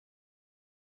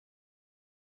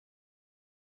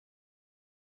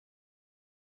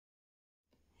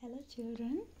Hello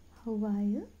children, how are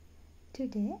you?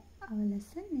 Today our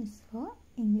lesson is for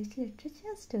English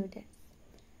literature students.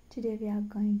 Today we are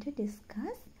going to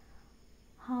discuss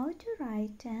how to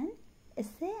write an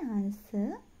essay answer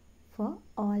for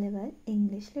O-level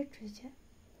English literature.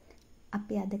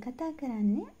 අපි අද කතා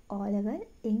කරන්නේ O-level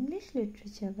English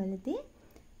literature වලදී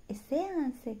essay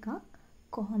answer එකක්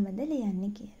කොහොමද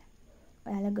ලියන්නේ කියලා.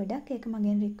 ඔයාලා ගොඩක් ඒක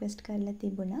මගෙන් රික්වෙස්ට් කරලා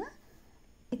තිබුණා.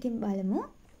 ඉතින් බලමු.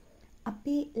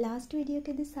 අපි ලාස්ට් වීඩියෝ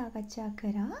එකේදී සාකච්ඡා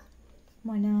කරා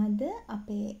මොනවාද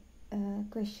අපේ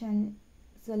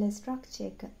questions වල structure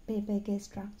එක, paper එකේ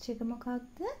structure එක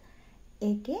මොකක්ද,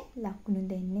 ඒකේ ලකුණු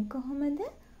දෙන්නේ කොහොමද,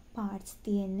 parts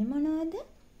තියෙන්නේ මොනවද,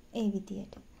 ඒ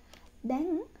විදියට.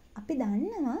 දැන් අපි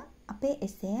දන්නවා අපේ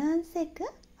essay answer එක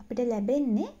අපිට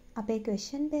ලැබෙන්නේ අපේ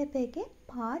question paper එකේ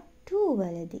part 2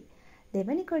 වලදී.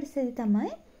 දෙවෙනි කොටසේදී තමයි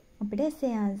අපිට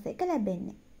essay answer එක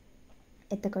ලැබෙන්නේ.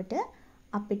 එතකොට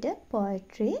අපිට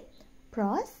poetry,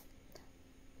 prose,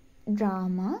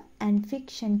 drama and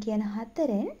fiction කියන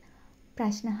හතරෙන්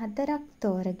ප්‍රශ්න හතරක්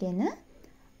තෝරගෙන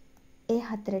ඒ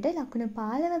හතරට ලකුණු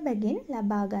 15 බැගින්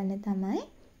ලබා ගන්න තමයි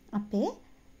අපේ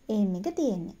aim එක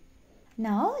තියෙන්නේ.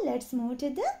 Now let's move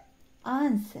to the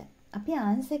answer. අපි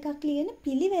answer එකක් ලියන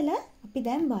පිළිවෙල අපි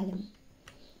දැන් බලමු.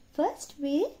 First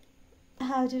we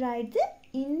have to write the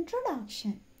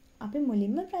introduction. අපි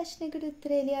මුලින්ම ප්‍රශ්නයකට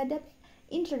උත්තරය ලියද්දී අපි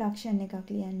introduction එකක්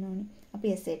ලියන්න ඕනේ. අපි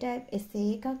essay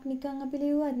එකක් නිකන් අපි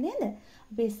ලියුවත් නේද?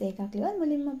 අපි essay එකක් ලියුවත්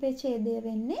මුලින්ම අපේ ඡේදය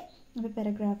වෙන්නේ අපේ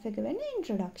paragraph එක වෙන්නේ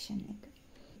introduction එක.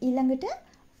 ඊළඟට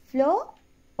flow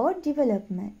or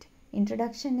development.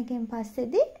 introduction එකෙන්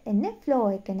පස්සේදී එන්නේ flow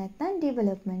එක නැත්නම්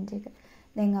development එක.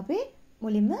 දැන් අපි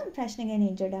මුලින්ම ප්‍රශ්න ගැන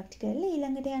introduct කරලා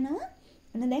ඊළඟට යනවා.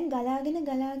 එන්න දැන් ගලාගෙන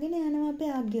යනවා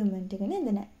අපේ argument එක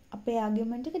නේද? අපේ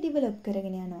argument එක develop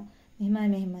කරගෙන යනවා.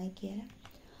 මෙහෙමයි කියලා.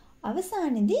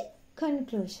 අවසානයේදී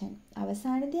conclusion.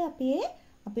 අවසානයේදී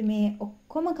අපි මේ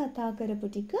ඔක්කොම කතා කරපු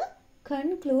ටික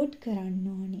conclude කරන්න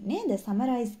ඕනේ නේද?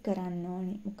 summarize කරන්න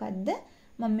ඕනේ. මොකද්ද?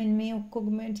 මම මේ ඔක්කොම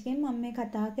ටිකෙන් මම මේ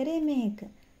කතා කරේ මේක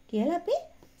කියලා අපි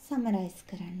summarize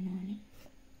කරන්න ඕනේ.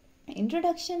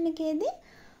 introduction එකේදී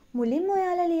මුලින්ම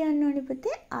ඔයාලා ලියන්න ඕනේ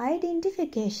පුතේ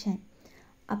identification.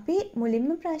 අපි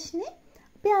මුලින්ම ප්‍රශ්නේ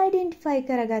අපි identify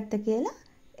කරගත්ත කියලා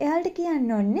එයාලට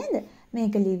කියන්න ඕනේ නේද?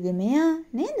 මේක ලිව්වේ මෙයා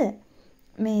නේද?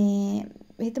 මේ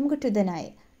හිතමුකෝ to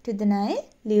the Nile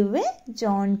ලිව්වේ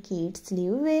John Keats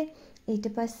ලිව්වේ. ඊට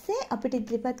පස්සේ අපිට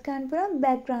ඉදිරිපත් කරන්න පුළුවන්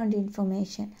background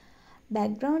information.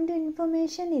 background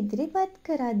information ඉදිරිපත්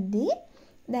කරද්දී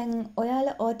දැන්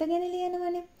ඔයාලා author ගැන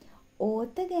ලියනවනේ.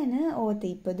 author ගැන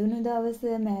author ඉපදුණු දවස,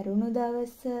 මැරුණු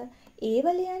දවස ඒව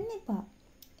ලියන්න එපා.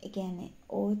 ඒ කියන්නේ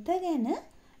author ගැන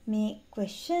මේ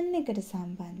question එකට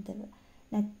සම්බන්ධව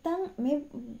නැත්තම්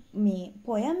මේ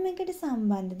poem එකට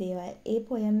සම්බන්ධ දේවල්. ඒ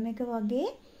poem එක වගේ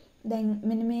දැන්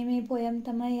මෙන්න මේ poem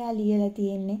තමයි යා ලියලා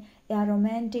තියෙන්නේ. යා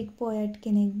romantic poet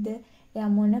කෙනෙක්ද? යා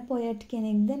මොන poet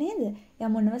කෙනෙක්ද නේද? යා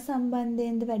මොනව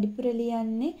සම්බන්ධයෙන්ද වැඩිපුර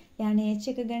ලියන්නේ? යා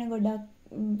nature එක ගැන ගොඩක්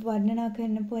වර්ණනා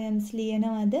කරන poems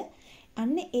ලියනවද?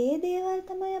 අන්න ඒ දේවල්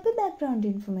තමයි අපි background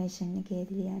information එකේ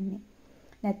ලියන්නේ.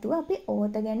 නැතුව අපි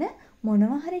author ගැන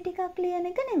මොනවා හරි ටිකක් ලියන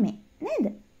එක නෙමෙයි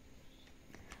නේද?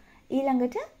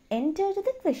 ඊළඟට enter to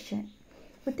the question.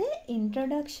 පුතේ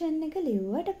introduction එක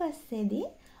ලිව්වට පස්සේදී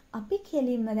අපි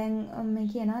කෙලින්ම දැන් මේ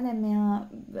කියනවා දැන් මෙයා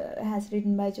has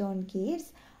written by John Keats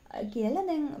කියලා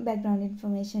දැන් background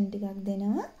information ටිකක්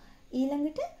දෙනවා.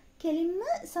 ඊළඟට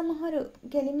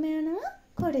කෙලින්ම යනවා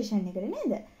quotation එකට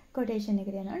නේද? quotation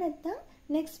එකට යනවා නැත්නම්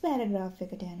next paragraph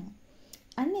එකට යනවා.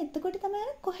 අන්න එතකොට තමයි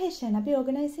cohesion. අපි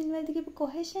organizing වලදී කියපු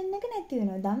cohesion එක නැති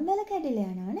වෙනවා. දම්වැල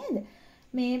කැඩිලා යනවා නේද?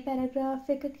 මේ පැරග්‍රාෆ්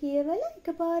එක කියවලා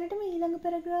එකපාරටම ඊළඟ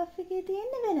පැරග්‍රාෆ් එකේ තියෙන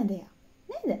වෙන දෙයක්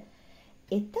නේද?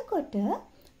 එතකොට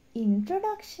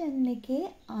introduction එකේ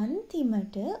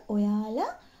අන්තිමට ඔයාලා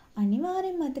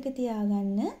අනිවාර්යෙන් මතක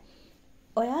තියාගන්න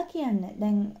ඔයා කියන්න.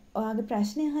 දැන් ඔයාගේ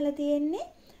ප්‍රශ්නේ අහලා තියෙන්නේ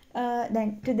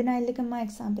දැන් to the Nile එකම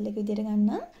example එක විදිහට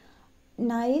ගන්නම්.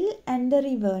 Nile and the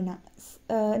river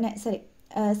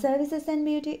services and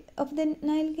beauty of the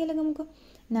Nile කියලා ගමුකෝ.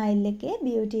 Nile එකේ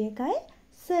beauty එකයි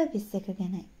service එක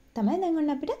ගැනයි තමයි දැන්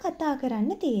ඔන්න අපිට කතා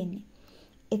කරන්න තියෙන්නේ.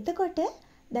 එතකොට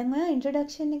දැන් ඔයා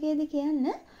introduction එකේදී කියන්න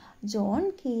John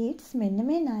Keats මෙන්න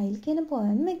මේ Nile කියන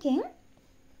poem එකෙන්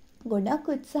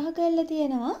ගොඩක් උත්සාහ කරලා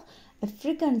තියෙනවා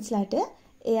Africansලට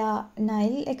එයා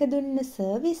Nile එක දුන්න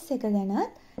service එක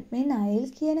ගැනත් මේ Nile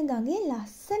කියන ගඟේ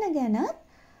ලස්සන ගැනත්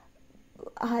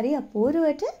හරි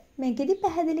අපූර්වට මේකෙදි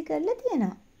පැහැදිලි කරලා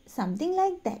තියෙනවා. something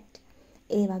like that.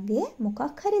 ඒ වගේ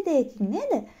මොකක් හරි දෙයකින්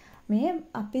නේද? මේ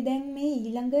අපි දැන් මේ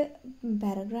ඊළඟ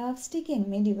paragraphs ටිකෙන්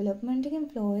මේ development එකෙන්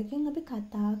flow එකෙන් අපි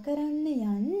කතා කරන්න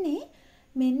යන්නේ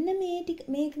මෙන්න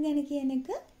මේක ගැන කියන එක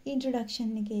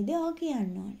ඉන්ට්‍රොඩක්ෂන් එකේදී ඔය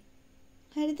කියන්න ඕනේ.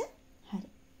 හරිද? හරි.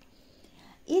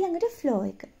 ඊළඟට ෆ්ලෝ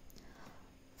එක.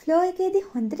 ෆ්ලෝ එකේදී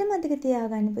හොඳට මතක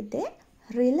තියාගන්න පුතේ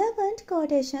relevant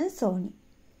quotations ඕනේ.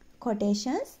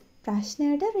 quotations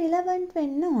ප්‍රශ්නයට relevant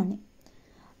වෙන්න ඕනේ.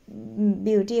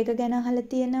 beauty එක ගැන අහලා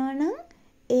තියෙනවා නම්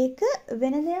ඒක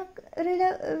වෙන දෙයක්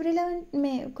relevant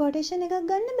මේ quotation එකක්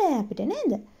ගන්න බෑ අපිට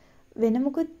නේද? වෙන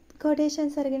මොකුත්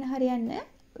quotations අරගෙන හරියන්නේ නැහැ.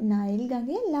 නයිල්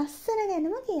ගඟේ ලස්සන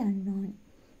ගැනම කියන්න ඕනේ.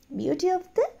 beauty of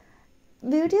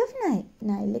Nile.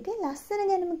 නයිල් එකේ ලස්සන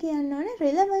ගැනම කියන්න ඕනේ.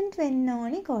 relevant වෙන්න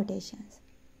ඕනේ quotations.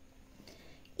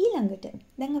 ඊළඟට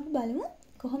දැන් අපි බලමු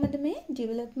කොහොමද මේ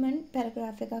development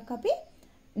paragraph එකක් අපි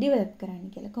develop කරන්න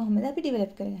කියලා. කොහොමද අපි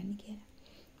develop කරගන්නේ කියලා.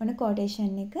 ඔන්න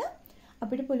quotation එක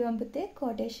අපිට පුළුවන් පුතේ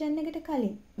quotation එකට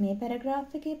කලින් මේ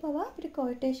paragraph එකේ පවා අපිට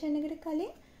quotation එකට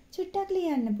කලින් චුට්ටක්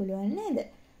ලියන්න පුළුවන් නේද?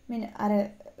 මෙන්න අර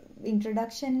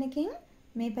introduction එකකින්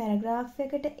මේ paragraph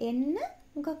එකට එන්න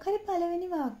මොකක් හරි පළවෙනි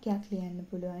වාක්‍යයක් ලියන්න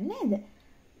පුළුවන් නේද?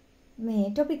 මේ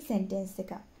topic sentence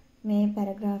එක. මේ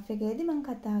paragraph එකේදී මම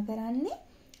කතා කරන්නේ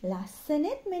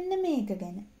ලස්සනෙත් මෙන්න මේක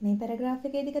ගැන. මේ paragraph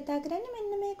එකේදී කතා කරන්නේ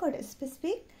මෙන්න මේ කොටස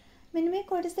specific මෙන්න මේ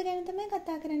කොටස ගැන තමයි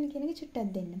කතා කරන්න කියන එක චුට්ටක්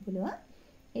දෙන්න පුළුවන්.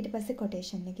 ඊට පස්සේ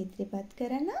quotation එක ඉදිරිපත්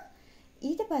කරන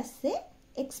ඊට පස්සේ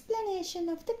explanation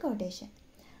of the quotation.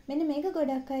 මෙන්න මේක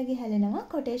ගොඩක් අයගේ හැලෙනවා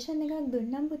quotation එකක්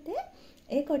දුන්නම් පුතේ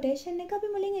ඒ quotation එක අපි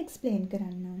මුලින් explain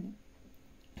කරන්න ඕනේ.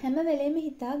 හැම වෙලේම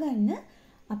හිතා ගන්න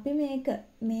අපි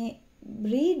මේ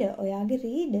reader ඔයාගේ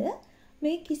reader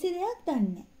මේ කිසි දෙයක් දන්නේ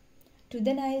නැහැ. To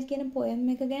the Nile කියන poem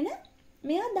එක ගැන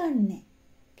මෙයා දන්නේ නැහැ.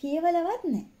 කියවලවත්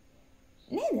නැහැ.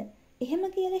 නේද? එහෙම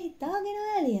කියලා හිතාගෙන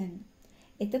ඔයා ලියන්න.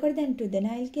 එතකොට දැන් to the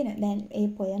Nile කියන දැන් ඒ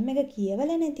poem එක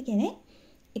කියවලා නැති කෙනෙක්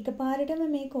එකපාරටම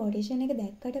මේ quotation එක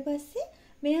දැක්කට පස්සේ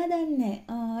මෙයා දන්නේ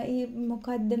නැහැ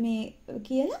මොකද්ද මේ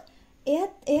කියලා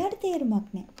එයාට තේරුමක්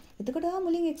නැහැ. එතකොට ඔයා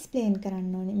මුලින් explain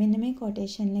කරන්න ඕනේ. මෙන්න මේ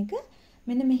quotation එක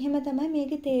මෙන්න මෙහෙම තමයි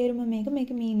මේකේ තේරුම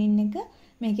මේකේ meaning එක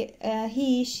මේකේ he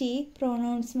she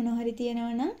pronouns මොනවා හරි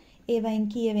තියෙනවා නම් ඒවයින්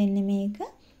කියවෙන්නේ මේක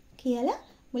කියලා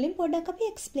මුලින් පොඩ්ඩක්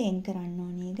අපි explain කරන්න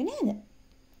ඕනේ ඒක නේද?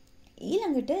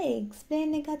 ඊළඟට ඒ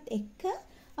explain එකත් එක්ක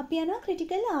අපි යනවා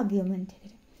critical argument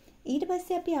එකට. ඊට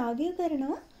පස්සේ අපි argue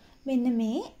කරනවා මෙන්න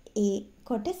මේ ඒ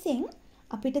කොටසෙන්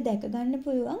අපිට දැක ගන්න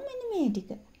පුළුවන් මෙන්න මේ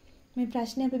ටික. මේ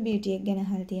ප්‍රශ්නේ අපි beauty එක ගැන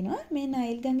අහලා තියෙනවා. මේ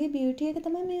නයිල් ගඟේ beauty එක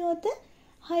තමයි මේ ඔත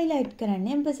highlight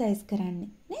කරන්නේ, emphasize කරන්නේ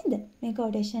නේද? මේ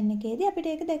quotation එකේදී අපිට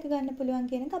ඒක දැක ගන්න පුළුවන්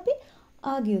කියන එක අපි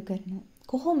argue කරනවා.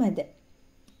 කොහොමද?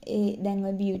 දැන්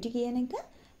ඔය beauty කියන එක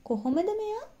කොහොමද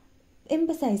මෙයා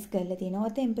emphasize කරලා තියෙනවා.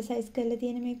 ඔත emphasize කරලා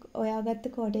තියෙන මේ ඔයාගත්ත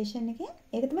quotation එකේ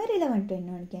ඒක තමයි relevant වෙන්න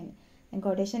ඕන කියන්නේ. දැන්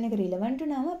quotation එක relevant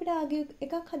වුණාම අපිට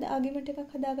argument එකක්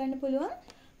හදා ගන්න පුළුවන්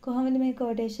කොහොමද මේ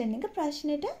quotation එක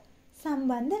ප්‍රශ්නෙට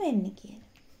සම්බන්ධ වෙන්නේ කියලා.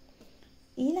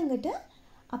 ඊළඟට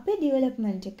අපේ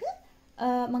development එක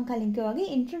මම කලින් කිව්වා වගේ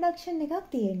introduction එකක්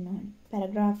තියෙන්න ඕනේ.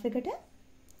 paragraph එකට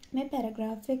මේ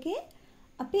paragraph එකේ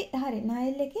අපි හරි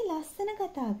නයිල් එකේ ලස්සන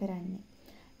කතා කරන්නේ.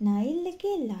 නයිල්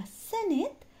එකේ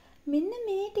ලස්සනෙත් මෙන්න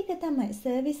මේ ටික තමයි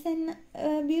service and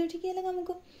beauty කියලා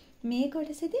ගමුකෝ. මේ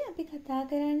කොටසේදී අපි කතා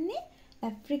කරන්නේ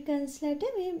ඇෆ්‍රිකන්ස්ලට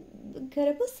මේ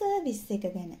කරපු සර්විස් එක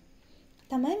ගැන.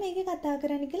 තමයි මේකේ කතා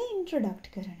කරන්න කියලා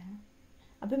ඉන්ට්‍රොඩක්ට් කරනවා.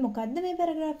 අපි මොකද්ද මේ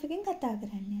පැරග්‍රාෆ් එකෙන් කතා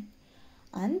කරන්නේ?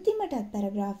 අන්තිමට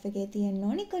පැරග්‍රාෆ් එකේ තියෙන්න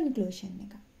ඕනි කන්ක්ලූෂන්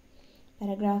එක.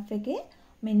 පැරග්‍රාෆ් එකේ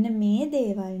මෙන්න මේ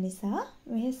දේවල් නිසා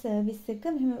මේ සර්විස් එක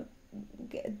මෙහෙම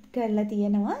කරලා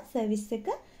තියෙනවා. සර්විස් එක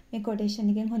මේ කොටේෂන්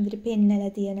එකෙන් හොඳට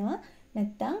පෙන්නලා තියෙනවා.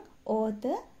 නැත්තම් ඕත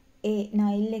ඒ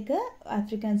නයිල් එක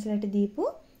ඇෆ්‍රිකන්ස්ලට දීපු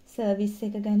සර්විස්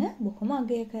එක ගැන බොහොම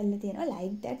අගය කරලා තියෙනවා.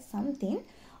 like that something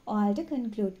ඔයාලට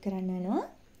කන්ක්ලූඩ් කරන්න වෙනවා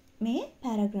මේ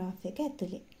පැරග්‍රාෆ් එක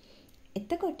ඇතුලේ.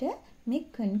 එතකොට මේ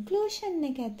කන්ක්ලූෂන්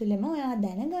එක ඇතුළෙම ඔයා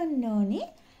දැනගන්න ඕනේ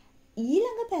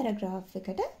ඊළඟ පැරග්‍රාෆ්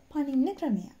එකට පනින්න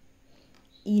ක්‍රමය.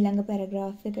 ඊළඟ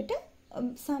පැරග්‍රාෆ් එකට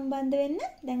සම්බන්ධ වෙන්න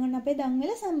දැන් ඔන්න අපේ දන්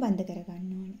වල සම්බන්ධ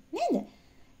කරගන්න ඕනේ. නේද?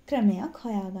 ක්‍රමයක්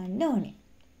හොයාගන්න ඕනේ.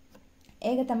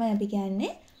 ඒක තමයි අපි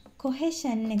කියන්නේ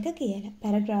කොහෙෂන් එක කියලා.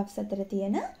 පැරග්‍රාෆ්ස් අතර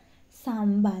තියෙන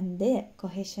සම්බන්ධය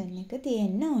කොහෙෂන් එක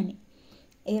තියෙන්න ඕනේ.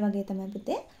 ඒ වගේ තමයි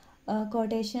පුතේ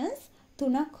quotations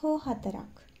 3ක් හෝ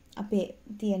 4ක් අපේ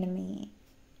තියෙන මේ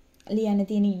ලියන්න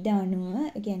තියෙන ඉඩ අනුව,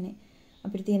 ඒ කියන්නේ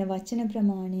අපිට තියෙන වචන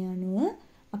ප්‍රමාණය අනුව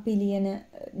අපි ලියන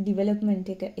ඩෙවලොප්මන්ට්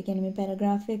එක, ඒ කියන්නේ මේ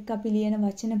පැරග්‍රාෆ් එක අපි ලියන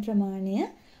වචන ප්‍රමාණය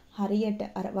හරියට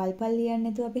අර වල්පල් ලියන්නේ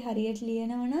නැතුව අපි හරියට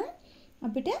ලියනවා නම්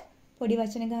අපිට පොඩි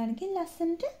වචන ගානකින්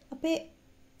ලස්සනට අපේ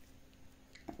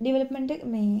ඩෙවලොප්මන්ට් එක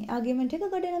මේ ආගියුමන්ට් එක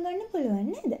ගොඩනගන්න පුළුවන්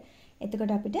නේද?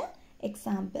 එතකොට අපිට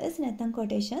examples නැත්නම්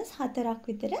quotations 4ක්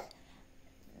විතර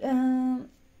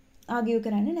ආගියු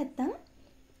කරන්න නැත්නම්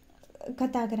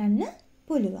කතා කරන්න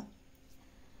පුළුවන්.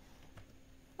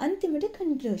 අන්තිමට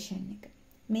කන්ක්ලූෂන් එක.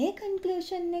 මේ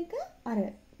කන්ක්ලූෂන් එක අර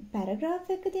පැරග්‍රාෆ්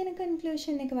එක තියෙන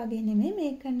කන්ක්ලූෂන් එක වගේ නෙමෙයි.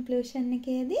 මේ කන්ක්ලූෂන්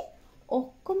එකේදී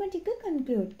ඔක්කොම ටික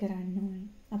කන්ක්ලූඩ් කරන්න ඕනේ.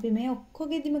 අපි මේ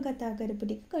ඔක්කොගෙදිම කතා කරපු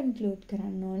ටික කන්ක්ලූඩ්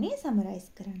කරන්න ඕනේ, සමරයිස්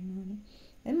කරන්න ඕනේ.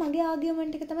 දැන් මගේ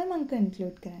ආගියුමන්ට් එක තමයි මම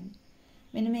කන්ක්ලූඩ් කරන්නේ.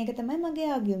 මෙන්න මේක තමයි මගේ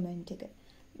ආගියුමන්ට් එක.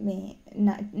 මේ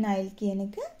නයිල් කියන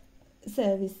එක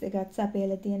සර්විස් එකක්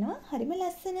සපයලා තියෙනවා. හරිම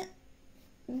ලස්සන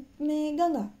මේ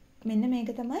ගඟක්. මෙන්න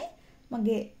මේක තමයි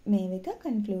මගේ මේක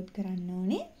කන්ක්ලූඩ් කරන්න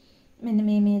ඕනේ. මෙන්න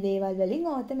මේ දේවල් වලින්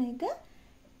ඕත මේක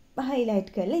හයිලයිට්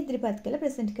කරලා ඉදිරිපත් කරලා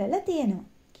ප්‍රසන්ට් කරලා තියෙනවා.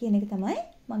 කියන එක තමයි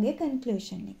මගේ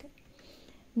කන්ක්ලූෂන් එක.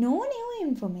 No new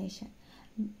information.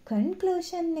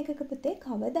 කන්ක්ලූෂන් එකක පුතේ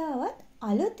කවදාවත්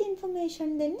අලුත්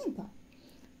ඉන්ෆර්මේෂන් දෙන්න එපා.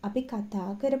 අපි කතා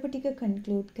කරපු ටික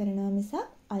කන්ක්ලූඩ් කරනවා මිසක්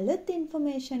අලුත්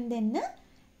ඉන්ෆර්මේෂන් දෙන්න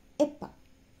එපා.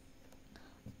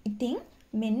 ඉතින්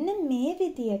මෙන්න මේ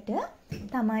විදියට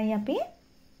තමයි අපි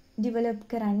ඩෙවලොප්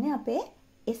කරන්නේ අපේ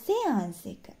essay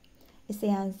answer එක.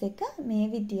 essay answer එක මේ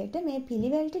විදියට මේ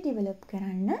පිළිවෙලට ඩෙවලොප්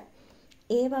කරන්න.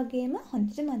 ඒ වගේම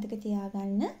හොඳට මතක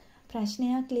තියාගන්න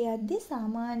ප්‍රශ්නයක් ලියද්දී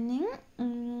සාමාන්‍යයෙන්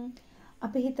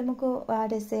අපි හිතමුකෝ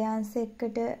ඔයාට essay answer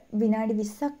එකට විනාඩි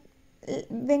 20ක්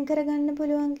වෙන් කරගන්න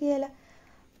පුළුවන් කියලා.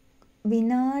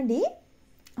 විනාඩි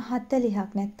 40ක්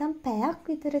නැත්තම් පැයක්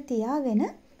විතර තියාගෙන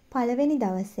පළවෙනි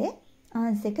දවසේ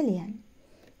answer එක ලියන්න.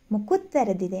 මොකුත්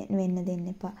වැරදි වෙන්න දෙන්න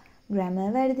එපා. grammar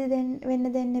වැරදි වෙන්න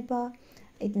දෙන්න එපා.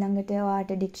 ඊළඟට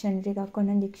ඔයාට ඩික්ෂනරි එකක් ඕන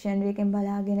ඩික්ෂනරි එකෙන්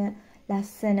බලාගෙන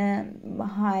ලස්සන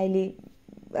highly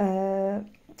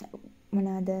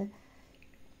මොනවාද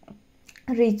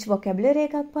rich vocabulary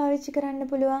එකක් පාවිච්චි කරන්න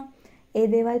පුළුවන්. ඒ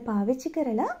දේවල් පාවිච්චි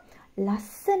කරලා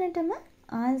ලස්සනටම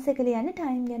answer එක ලියන්න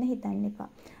time ගැන හිතන්න එපා.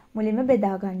 මුලින්ම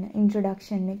බෙදා ගන්න.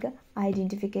 introduction එක,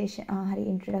 identification හරි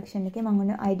introduction එකේ මම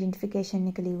ඔන්න identification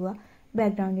එක ලිව්වා.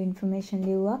 background information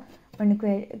ලිව්වා. ඔන්න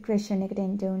question එකට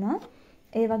enter වුණා.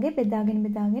 ඒ වගේ බෙදාගෙන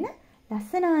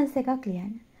ලස්සන answer එකක්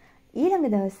ලියන්න. ඊළඟ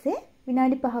දවසේ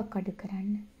විනාඩි 5ක් අඩු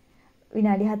කරන්න.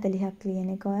 විනාඩි 40ක් ලියන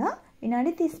එක ඔයා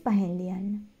විනාඩි 35න් ලියන්න.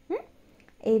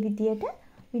 ඒ විදියට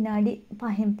විනාඩි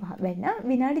 5න් 5 වෙන්න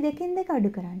විනාඩි 2කින් 2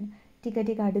 අඩු කරන්න.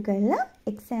 ටික අඩු කරලා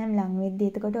එක්සෑම් ලඟ වෙද්දී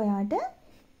එතකොට ඔයාට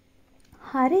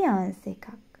හරි answer එකක්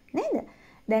නේද?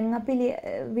 දැන් අපි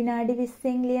විනාඩි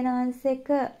 20න් ලියන answer එක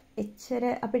එච්චර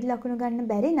අපිට ලකුණු ගන්න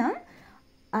බැරි නම්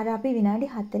අර අපි විනාඩි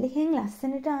 40න්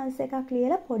ලස්සනට answer එකක්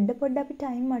ලියලා පොඩ අපි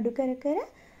time අඩු කර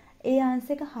ඒ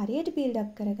answer එක හරියට build up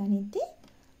කරගනිද්දී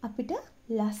අපිට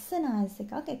ලස්සන answer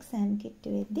එකක් exam kit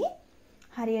වෙද්දී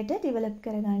හරියට develop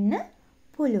කරගන්න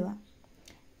පුළුවන්.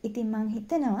 ඉතින් මම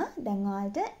හිතනවා දැන්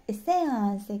ඔයාලට essay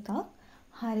answer එකක්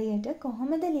හරියට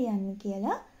කොහොමද ලියන්නේ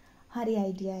කියලා හරි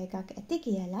idea එකක් ඇති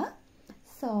කියලා.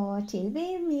 So till we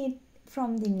meet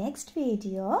from the next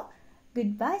video.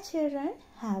 Goodbye children.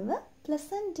 Have a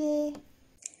pleasant day.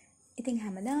 ඉතින්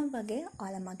හැමදාම වගේ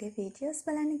ඔයාලා මගේ videos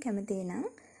බලන්න කැමති නම්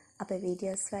අපේ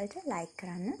videos වලට like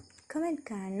කරන්න, comment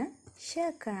කරන්න,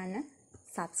 share කරන්න,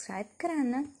 subscribe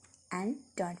කරන්න and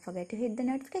don't forget to hit the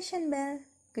notification bell.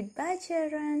 Goodbye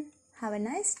children. Have a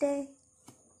nice day.